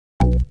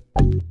Hey,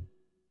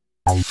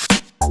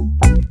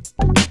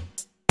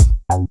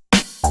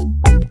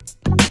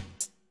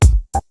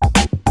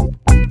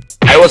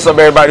 what's up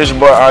everybody, it's your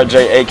boy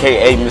RJ,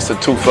 aka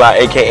Mr. Too Fly,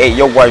 aka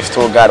your wife's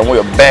tour guide, and we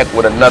are back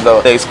with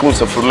another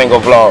exclusive Flamingo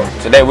vlog.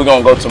 Today we're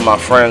gonna go to my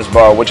friend's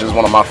bar, which is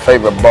one of my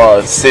favorite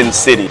bars, Sin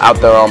City, out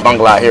there on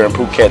Bangla here in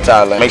Phuket,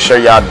 Thailand. Make sure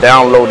y'all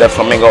download that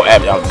Flamingo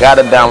app. Y'all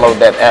gotta download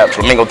that app.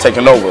 Flamingo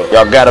taking over.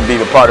 Y'all gotta be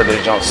a part of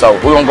this jump. So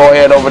we're gonna go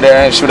ahead over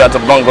there and shoot out to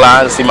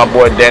Bangla and see my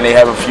boy Danny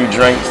have a few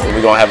drinks, and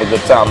we're gonna have a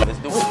good time. Let's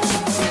do it.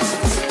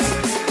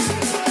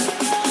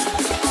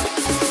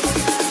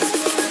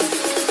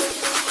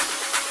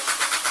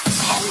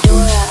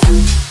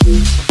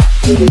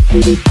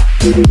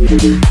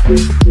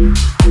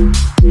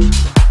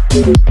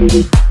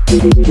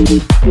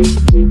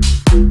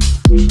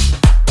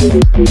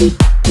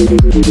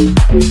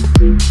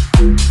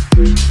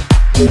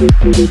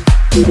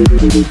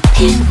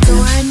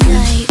 Pandora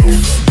night.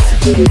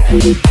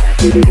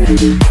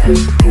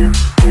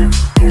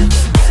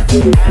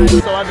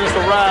 So I just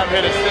arrived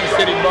here at Sin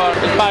City Bar.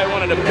 It's probably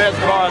one of the best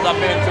bars I've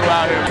been to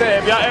out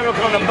here. If y'all ever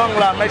come to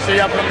Bangla, make sure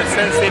y'all come to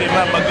Sin City,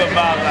 nothing but good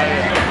vibes out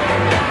here.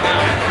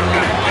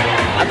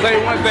 I tell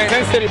you one thing,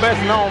 Sin City best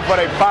known for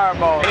their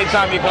fireball.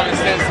 Anytime you come to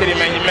Sin City,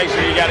 man, you make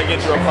sure you gotta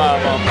get you a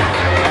fireball.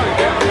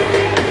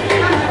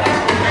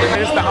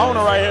 It's the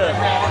owner right here.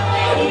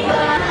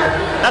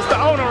 That's the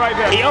owner right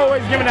there. He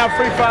always giving out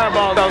free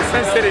fireballs. So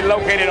Sin City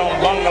located on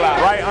Bangla,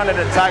 right under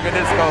the Tiger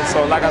Disco.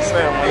 So like I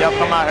said, when y'all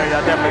come out here,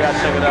 y'all definitely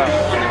gotta check it out.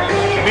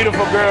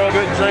 Beautiful girl,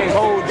 good drinks,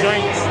 cold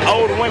drinks,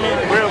 old women,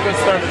 real good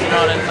service and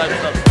all that type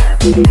of stuff.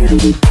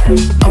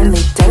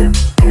 Only dope.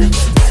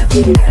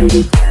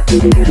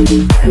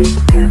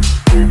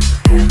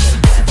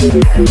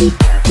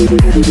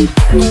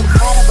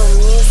 Incredible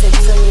music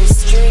from your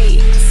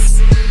streets.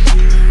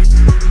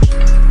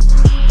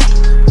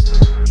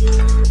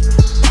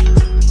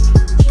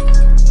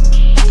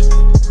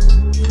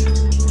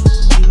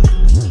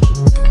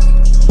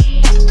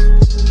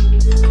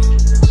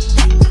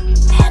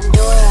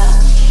 Pandora.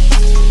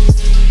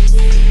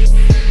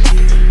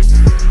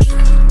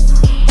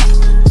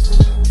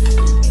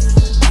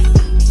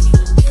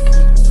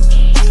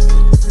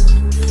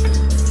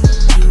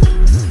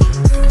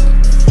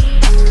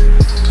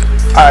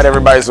 Alright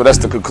everybody, so that's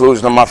the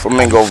conclusion of my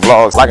Flamingo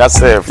vlogs. Like I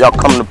said, if y'all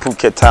come to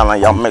Phuket,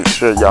 Thailand, y'all make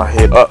sure y'all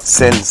hit up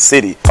Sin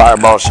City.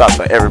 Fireball shots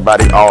for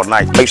everybody all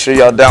night. Make sure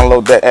y'all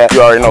download that app.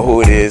 You already know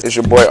who it is. It's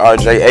your boy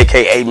RJ,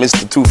 aka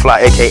Mr. Too Fly,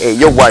 aka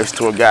your wife's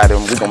tour guide,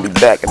 and we're gonna be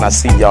back and I'll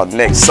see y'all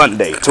next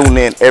Sunday. Tune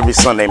in every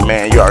Sunday,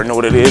 man. You already know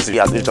what it is.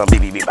 Y'all just jump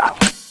beep beep beep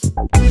out.